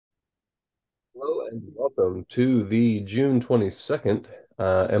Hello and welcome to the June 22nd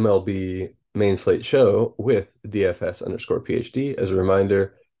MLB Main Slate show with DFS underscore PhD. As a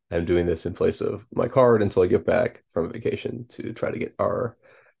reminder, I'm doing this in place of my card until I get back from vacation to try to get our.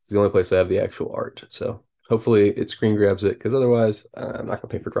 It's the only place I have the actual art. So hopefully it screen grabs it because otherwise I'm not going to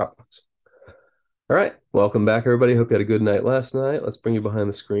pay for Dropbox. All right, welcome back, everybody. Hope you had a good night last night. Let's bring you behind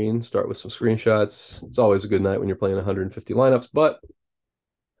the screen, start with some screenshots. It's always a good night when you're playing 150 lineups, but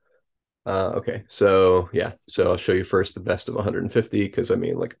okay, so yeah, so I'll show you first the best of 150 because I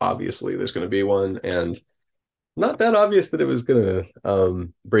mean, like obviously there's going to be one, and not that obvious that it was going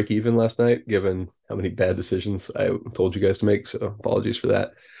to break even last night, given how many bad decisions I told you guys to make. So apologies for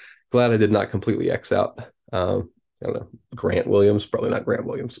that. Glad I did not completely X out. I don't know, Grant Williams, probably not Grant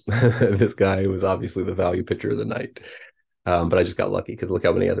Williams. This guy was obviously the value pitcher of the night. But I just got lucky because look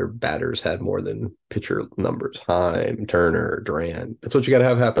how many other batters had more than pitcher numbers. Heim, Turner, Duran. That's what you got to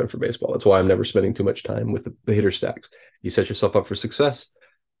have happen for baseball. That's why I'm never spending too much time with the hitter stacks. You set yourself up for success.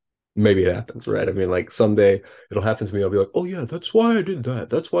 Maybe it happens, right? I mean, like someday it'll happen to me. I'll be like, oh yeah, that's why I did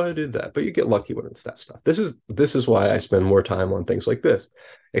that. That's why I did that. But you get lucky when it's that stuff. This is why I spend more time on things like this.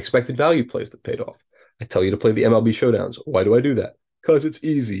 Expected value plays that paid off. I tell you to play the MLB showdowns. Why do I do that? Because it's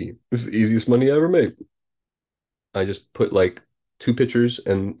easy. It's the easiest money I ever made. I just put like two pitchers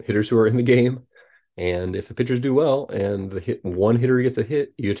and hitters who are in the game. And if the pitchers do well and the one hitter gets a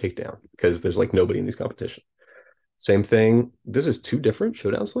hit, you take down because there's like nobody in these competition. Same thing. This is two different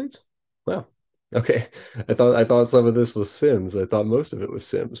showdown slates. Wow. Okay. I thought some of this was Sims. I thought most of it was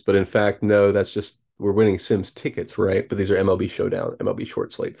Sims, but in fact, no, that's just we're winning Sims tickets, right? But these are MLB showdown, MLB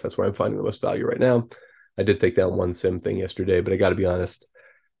short slates. That's where I'm finding the most value right now. I did take down one Sim thing yesterday, but I got to be honest,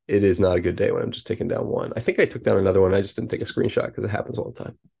 it is not a good day when I'm just taking down one. I think I took down another one. I just didn't take a screenshot because it happens all the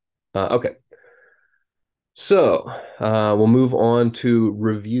time. Okay. So we'll move on to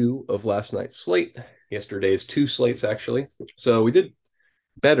review of last night's slate. Yesterday's two slates, actually. So we did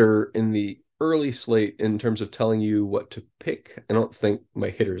better in the early slate in terms of telling you what to pick. I don't think my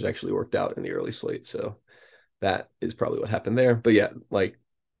hitters actually worked out in the early slate. So that is probably what happened there. But yeah, like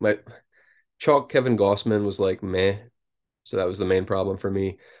my chalk Kevin Gossman was like meh. So that was the main problem for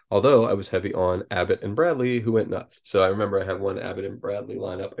me. Although I was heavy on Abbott and Bradley, who went nuts. So I remember I had one Abbott and Bradley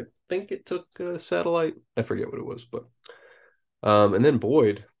lineup. I think it took a satellite. I forget what it was, but and then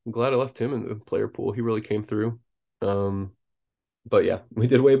Boyd. I'm glad I left him in the player pool. He really came through. Um, but yeah, we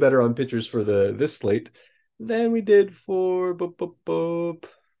did way better on pitchers for the this slate than we did for the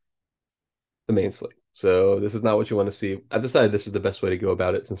main slate. So this is not what you want to see. I've decided this is the best way to go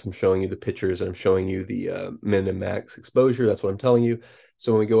about it since I'm showing you the pitchers and I'm showing you the min and max exposure. That's what I'm telling you.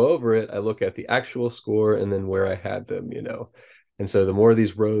 So when we go over it, I look at the actual score and then where I had them. And so the more of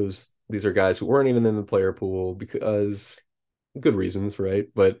these rows, these are guys who weren't even in the player pool because good reasons, right?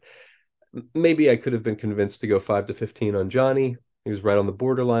 But maybe I could have been convinced to go 5 to 15 on Johnny. He was right on the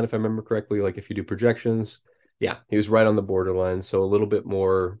borderline, if I remember correctly. Like if you do projections, yeah, he was right on the borderline. So a little bit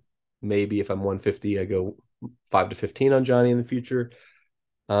more. Maybe if I'm 150, I go 5 to 15 on Johnny in the future.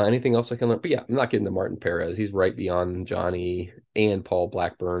 Anything else I can learn? But yeah, I'm not getting to Martin Perez. He's right beyond Johnny and Paul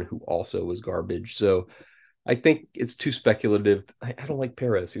Blackburn, who also was garbage. So I think it's too speculative. I don't like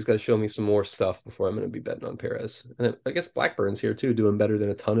Perez. He's got to show me some more stuff before I'm going to be betting on Perez. And I guess Blackburn's here too, doing better than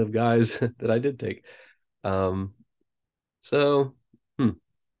a ton of guys that I did take. Um, so hmm,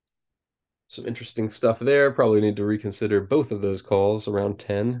 some interesting stuff there. Probably need to reconsider both of those calls around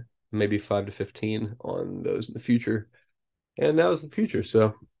 10, maybe 5 to 15 on those in the future. And that was the future.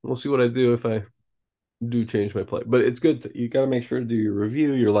 So we'll see what I do if I do change my play. But it's good. You got to make sure to do your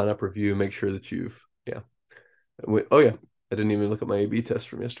review, your lineup review. Make sure that yeah. Oh yeah, I didn't even look at my A/B test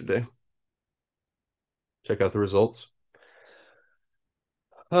from yesterday. Check out the results.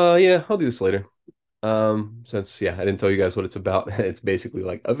 Yeah, I'll do this later. Since yeah, I didn't tell you guys what it's about. It's basically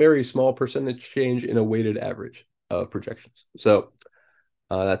like a very small percentage change in a weighted average of projections. So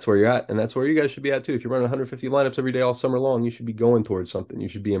that's where you're at, and that's where you guys should be at too. If you're running 150 lineups every day all summer long, you should be going towards something. You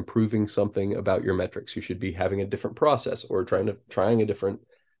should be improving something about your metrics. You should be having a different process or trying a different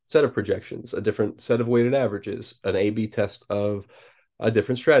set of projections, a different set of weighted averages, an A/B test of a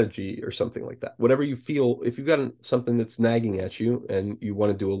different strategy or something like that. Whatever you feel, if you've got something that's nagging at you and you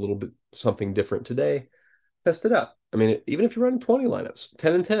want to do a little bit something different today, test it out. I mean, even if you're running 20 lineups,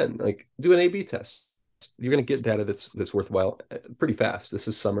 10 and 10, like do an A/B test. You're going to get data that's worthwhile pretty fast. This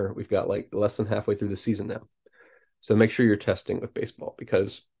is summer. We've got like less than halfway through the season now. So make sure you're testing with baseball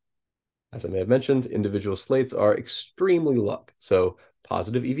because, as I may have mentioned, individual slates are extremely luck. So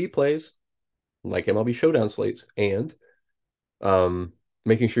positive EV plays like MLB showdown slates and um,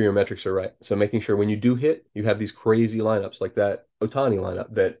 making sure your metrics are right. So making sure when you do hit, you have these crazy lineups like that Otani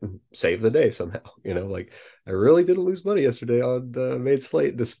lineup that save the day somehow. Like I really didn't lose money yesterday on the main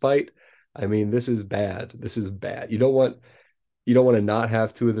slate, despite, I mean, this is bad. This is bad. You don't want to not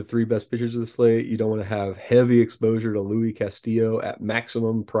have two of the three best pitchers of the slate. You don't want to have heavy exposure to Louis Castillo at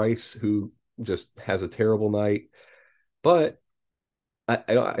maximum price, who just has a terrible night. But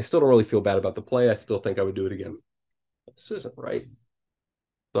I still don't really feel bad about the play. I still think I would do it again. This isn't right.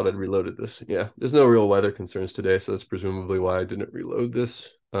 Thought I'd reloaded this. Yeah, there's no real weather concerns today, so that's presumably why I didn't reload this.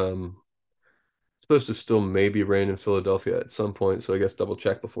 It's supposed to still maybe rain in Philadelphia at some point, so I guess double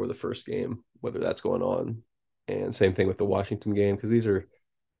check before the first game whether that's going on. And same thing with the Washington game, because these are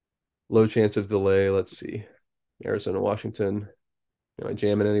low chance of delay. Let's see. Arizona, Washington. Am I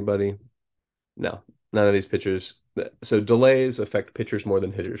jamming anybody? No, none of these pitchers. So delays affect pitchers more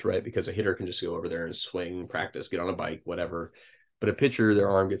than hitters, right? Because a hitter can just go over there and swing, practice, get on a bike, whatever. But a pitcher, their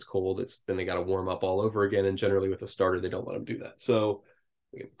arm gets cold. Then they got to warm up all over again. And generally with a starter, they don't let them do that. So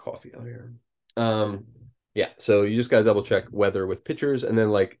we get coffee out here. Yeah. So you just got to double check weather with pitchers, and then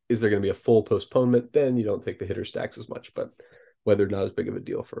like, is there going to be a full postponement? Then you don't take the hitter stacks as much, but weather not as big of a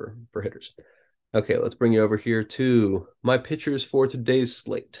deal for hitters. Okay, let's bring you over here to my pitchers for today's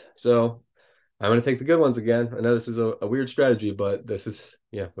slate. So I'm going to take the good ones again. I know this is a weird strategy, but this is,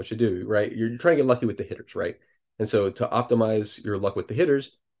 yeah, what you do, right? You're trying to get lucky with the hitters, right? And so to optimize your luck with the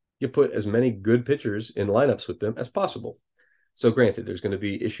hitters, you put as many good pitchers in lineups with them as possible. So granted, there's going to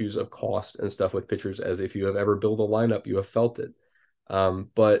be issues of cost and stuff with pitchers, as if you have ever built a lineup, you have felt it.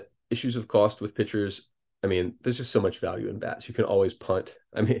 But issues of cost with pitchers, I mean, there's just so much value in bats. You can always punt.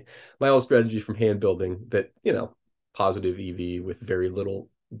 I mean, my old strategy from hand building that, positive EV with very little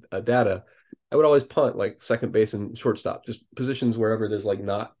data, I would always punt like second base and shortstop, just positions wherever there's like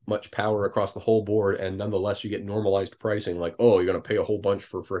not much power across the whole board. And nonetheless, you get normalized pricing like, oh, you're going to pay a whole bunch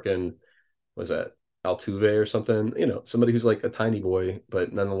for freaking, was that Altuve or something? Somebody who's like a tiny boy,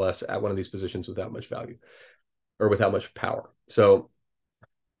 but nonetheless at one of these positions without much value or without much power. So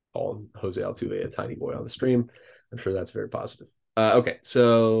call Jose Altuve a tiny boy on the stream. I'm sure that's very positive. Okay,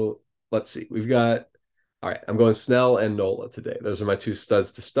 so let's see. All right, I'm going Snell and Nola today. Those are my two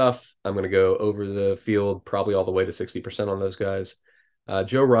studs to stuff. I'm going to go over the field, probably all the way to 60% on those guys.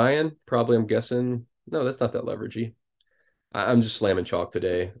 Joe Ryan, probably, I'm guessing. No, that's not that leveragey. I'm just slamming chalk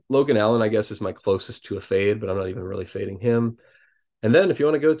today. Logan Allen, I guess, is my closest to a fade, but I'm not even really fading him. And then if you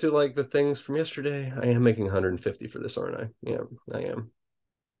want to go to like the things from yesterday, I am making 150 for this, aren't I? Yeah, I am.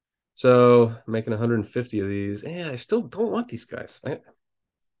 So making 150 of these. Yeah, I still don't want these guys.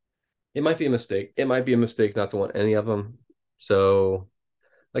 It might be a mistake. It might be a mistake not to want any of them. So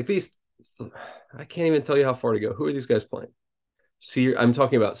like these, I can't even tell you how far to go. Who are these guys playing? I'm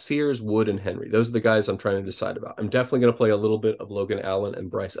talking about Sears, Wood, and Henry. Those are the guys I'm trying to decide about. I'm definitely going to play a little bit of Logan Allen and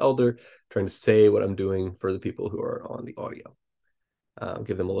Bryce Elder, trying to say what I'm doing for the people who are on the audio.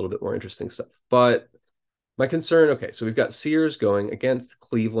 Give them a little bit more interesting stuff. But my concern, okay, so we've got Sears going against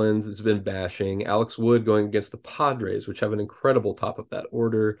Cleveland, who's been bashing, Alex Wood going against the Padres, which have an incredible top of that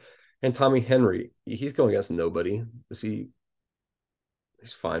order, and Tommy Henry. He's going against nobody. He's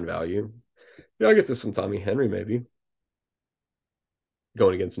fine value. Yeah, I'll get to some Tommy Henry maybe.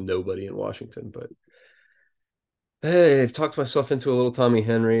 Going against nobody in Washington, but hey, I've talked myself into a little Tommy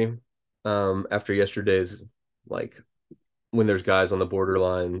Henry after yesterday's, like, when there's guys on the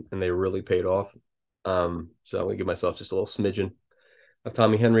borderline and they really paid off. So I'm gonna give myself just a little smidgen of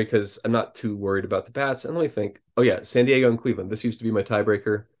Tommy Henry because I'm not too worried about the bats. And let me think. Oh yeah, San Diego and Cleveland. This used to be my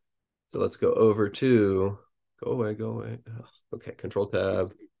tiebreaker. So let's go over to go away, go away. Ugh, okay, control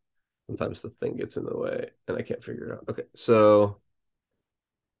tab. Sometimes the thing gets in the way and I can't figure it out. Okay, so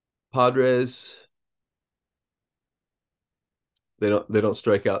Padres, they don't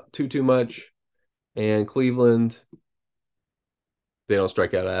strike out too much. And Cleveland, they don't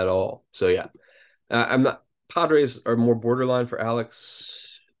strike out at all. So yeah, I'm not. Padres are more borderline for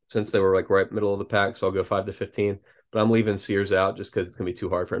Alex since they were like right middle of the pack. So I'll go 5 to 15. But I'm leaving Sears out just because it's gonna be too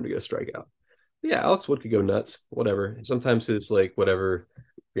hard for him to get a strikeout. Yeah, Alex Wood could go nuts. Whatever. Sometimes his like whatever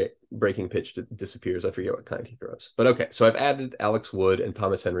breaking pitch disappears. I forget what kind he throws. But okay, so I've added Alex Wood and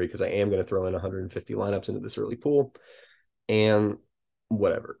Thomas Henry because I am going to throw in 150 lineups into this early pool, and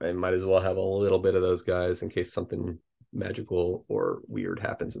whatever. I might as well have a little bit of those guys in case something magical or weird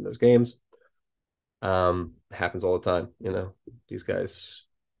happens in those games. Happens all the time. These guys,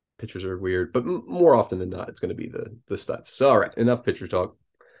 pitchers are weird, but more often than not, it's going to be the studs. So all right, enough pitcher talk.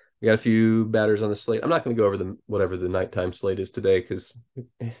 We got a few batters on the slate. I'm not going to go over whatever the nighttime slate is today because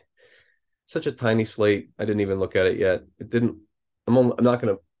it's such a tiny slate. I didn't even look at it yet. It didn't. I'm not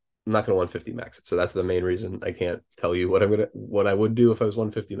going to. I'm not going to 150 max it. So that's the main reason I can't tell you what I would do if I was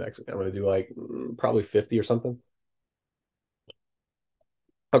 150 max. I'm going to do like probably 50 or something.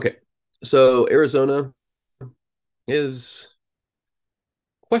 Okay. So Arizona is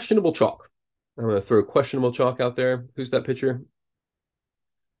questionable chalk. I'm going to throw questionable chalk out there. Who's that pitcher?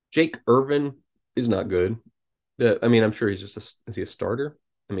 Jake Irvin is not good. I mean, I'm sure he's just is he a starter?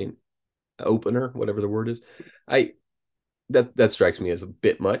 I mean, opener, whatever the word is. I that strikes me as a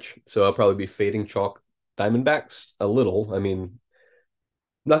bit much. So I'll probably be fading chalk Diamondbacks a little. I mean,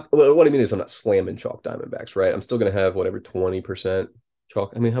 not what I mean is I'm not slamming chalk Diamondbacks, right? I'm still gonna have whatever 20%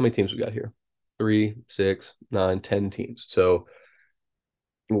 chalk. I mean, how many teams we got here? Three, six, nine, 10 teams. So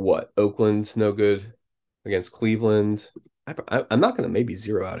what? Oakland, no good against Cleveland. I'm not gonna maybe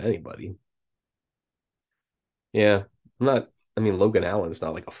zero out anybody. Yeah, I'm not. I mean, Logan Allen's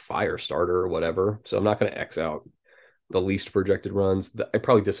not like a fire starter or whatever, so I'm not going to X out the least projected runs. I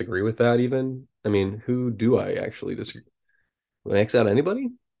probably disagree with that even. I mean, who do I actually disagree? Will I X out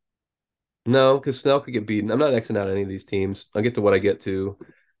anybody? No, because Snell could get beaten. I'm not Xing out any of these teams. I'll get to what I get to.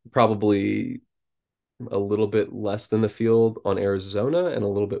 Probably a little bit less than the field on Arizona and a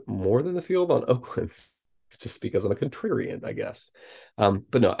little bit more than the field on Oakland. It's just because I'm a contrarian, I guess.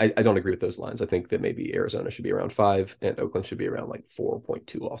 But no, I don't agree with those lines. I think that maybe Arizona should be around 5 and Oakland should be around like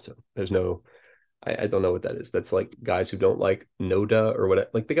 4.2 also. There's no, I don't know what that is. That's like guys who don't like Noda or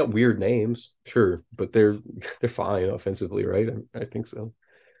what. Like they got weird names, sure, but they're fine offensively, right? I think so.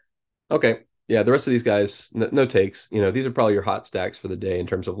 Okay. Yeah, the rest of these guys, no takes. These are probably your hot stacks for the day in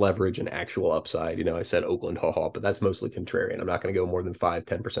terms of leverage and actual upside. I said Oakland, haha, but that's mostly contrarian. I'm not going to go more than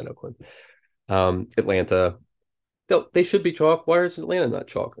 5-10% Oakland. Atlanta, they should be chalk. Why is Atlanta not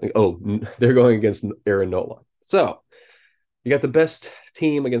chalk? Oh, they're going against Aaron Nola. So you got the best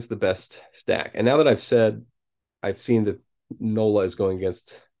team against the best stack. And now that I've seen that Nola is going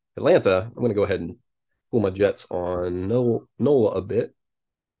against Atlanta, I'm going to go ahead and pull my Jets on Nola a bit,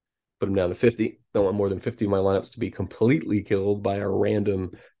 put him down to 50. Don't want more than 50 of my lineups to be completely killed by a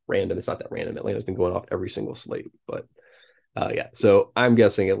random. It's not that random. Atlanta's been going off every single slate, but yeah. So I'm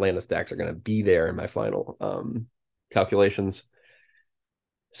guessing Atlanta stacks are going to be there in my final calculations.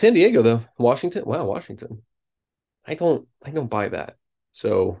 San Diego though, Washington. Wow, Washington. I don't buy that.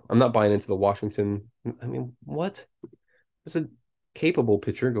 So I'm not buying into the Washington. I mean, what? It's a capable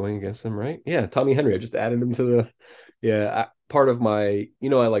pitcher going against them, right? Yeah, Tommy Henry. I just added him to the. Yeah, part of my. I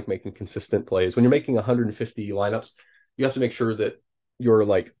like making consistent plays. When you're making 150 lineups, you have to make sure that you're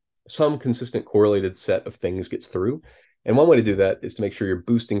like some consistent correlated set of things gets through. And one way to do that is to make sure you're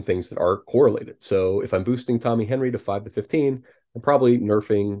boosting things that are correlated. So if I'm boosting Tommy Henry to 5 to 15, I'm probably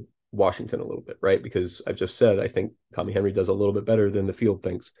nerfing Washington a little bit, right? Because I've just said I think Tommy Henry does a little bit better than the field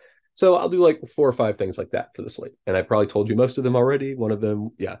thinks. So I'll do like 4 or 5 things like that for the slate. And I probably told you most of them already. One of them,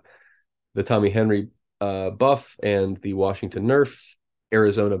 yeah, the Tommy Henry buff and the Washington nerf,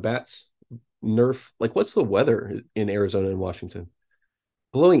 Arizona bats nerf. Like, what's the weather in Arizona and Washington?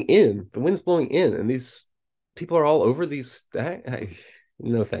 Blowing in. The wind's blowing in, and these people are all over these.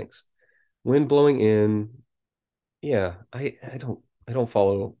 No thanks. Wind blowing in. Yeah, I don't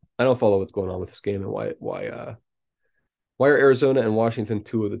follow what's going on with this game and why are Arizona and Washington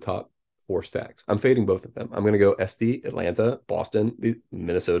two of the top 4 stacks? I'm fading both of them. I'm going to go SD, Atlanta, Boston,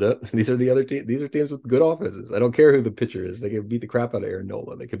 Minnesota. These are the other teams. These are teams with good offenses. I don't care who the pitcher is. They can beat the crap out of Aaron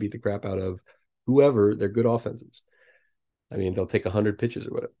Nola. They could beat the crap out of whoever. They're good offenses. I mean, they'll take 100 pitches or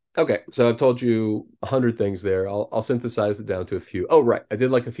whatever. Okay, so I've told you 100 things there. I'll synthesize it down to a few. Oh, right. I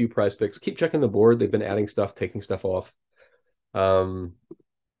did like a few prize picks. Keep checking the board. They've been adding stuff, taking stuff off.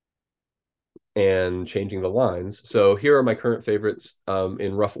 And changing the lines. So here are my current favorites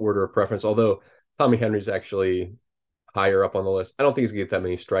in rough order of preference, although Tommy Henry's actually higher up on the list. I don't think he's going to get that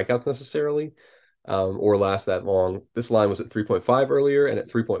many strikeouts necessarily or last that long. This line was at 3.5 earlier, and at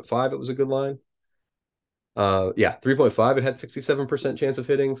 3.5, it was a good line. Yeah, 3.5, it had 67% chance of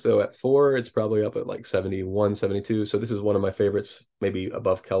hitting. So at 4, it's probably up at like 71, 72. So this is one of my favorites, maybe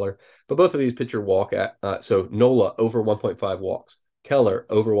above Keller. But both of these pitcher walk at, so Nola over 1.5 walks, Keller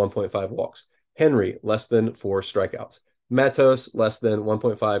over 1.5 walks, Henry less than 4 strikeouts, Matos less than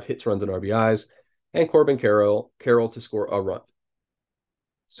 1.5 hits, runs, and RBIs, and Corbin Carroll to score a run.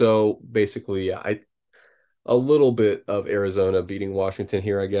 So basically, yeah, a little bit of Arizona beating Washington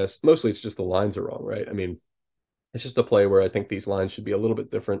here, I guess. Mostly it's just the lines are wrong, right? I mean, it's just a play where I think these lines should be a little bit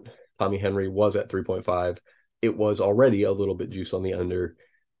different. Tommy Henry was at 3.5. It was already a little bit juice on the under.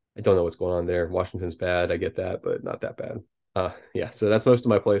 I don't know what's going on there. Washington's bad. I get that, but not that bad. Yeah, so that's most of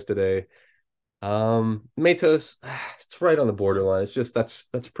my plays today. Matos, it's right on the borderline. It's just that's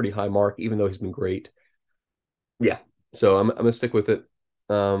a pretty high mark, even though he's been great. Yeah, so I'm gonna stick with it.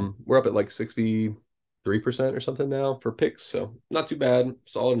 We're up at like 63% or something now for picks, so not too bad.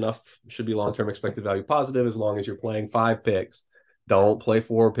 Solid enough. Should be long-term expected value positive as long as you're playing 5 picks. Don't play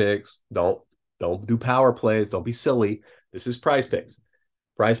 4 picks. Don't do power plays. Don't be silly. This is Prize Picks.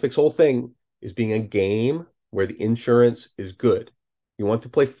 Prize Picks' whole thing is being a game where the insurance is good. You want to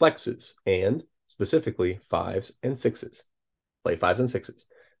play flexes and specifically fives and sixes. Play fives and sixes.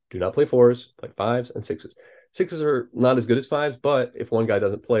 Do not play fours. Play fives and sixes. Sixes are not as good as fives, but if one guy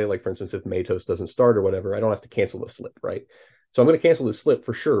doesn't play, like for instance, if Matos doesn't start or whatever, I don't have to cancel the slip, right? So I'm going to cancel the slip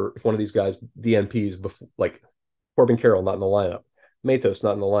for sure if one of these guys DNPs before, like Corbin Carroll not in the lineup, Matos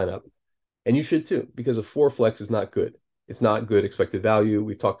not in the lineup, and you should too because a 4 flex is not good. It's not good expected value.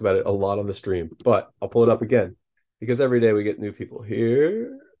 We've talked about it a lot on the stream, but I'll pull it up again because every day we get new people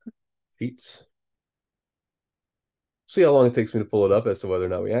here. Feats. See how long it takes me to pull it up as to whether or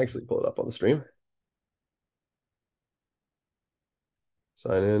not we actually pull it up on the stream.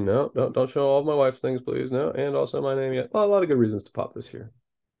 Sign in. No, don't show all of my wife's things, please. No, and also my name yet. Well, a lot of good reasons to pop this here.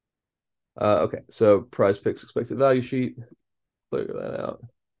 Okay, so Prize Picks expected value sheet. Clear that out.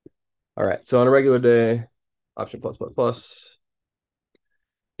 All right, so on a regular day, option plus plus plus.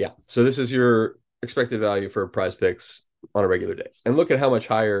 Yeah, so this is your expected value for Prize Picks on a regular day, and look at how much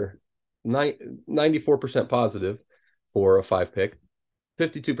higher. 94% positive for a 5 pick,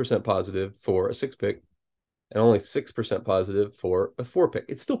 52% positive for a 6 pick, and only 6% positive for a 4 pick.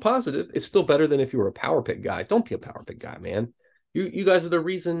 It's still positive. It's still better than if you were a power pick guy. Don't be a power pick guy, man. You guys are the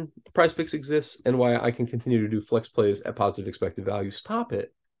reason Prize Picks exists and why I can continue to do flex plays at positive expected value. Stop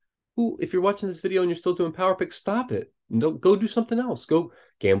it. If you're watching this video and you're still doing power picks, stop it. No, go do something else. Go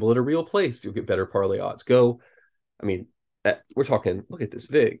gamble at a real place. You'll get better parlay odds. I mean, we're talking, look at this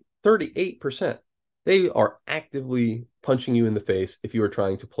VIG, 38%. They are actively punching you in the face if you are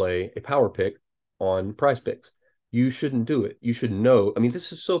trying to play a power pick on Prize Picks. You shouldn't do it. You should know. I mean,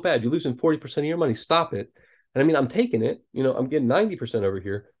 this is so bad. You're losing 40% of your money. Stop it. And I mean, I'm taking it. I'm getting 90% over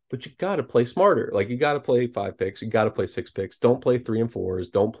here, but you got to play smarter. Like, you got to play 5 picks. You got to play 6 picks. Don't play 3 and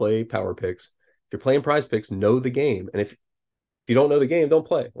 4s. Don't play power picks. If you're playing Prize Picks, know the game. And if you don't know the game, don't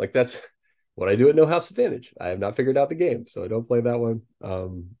play. Like, that's what I do at No House Advantage. I have not figured out the game, so I don't play that one.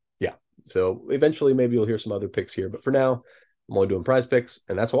 Yeah. So eventually, maybe you'll hear some other picks here, but for now, I'm only doing Prize Picks,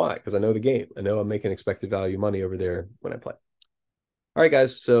 and that's why, because I know the game. I know I'm making expected value money over there when I play. All right,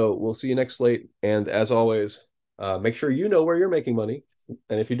 guys. So we'll see you next slate, and as always, make sure you know where you're making money,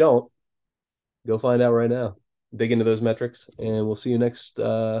 and if you don't, go find out right now. Dig into those metrics, and we'll see you next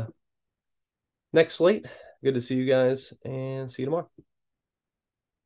slate. Good to see you guys, and see you tomorrow.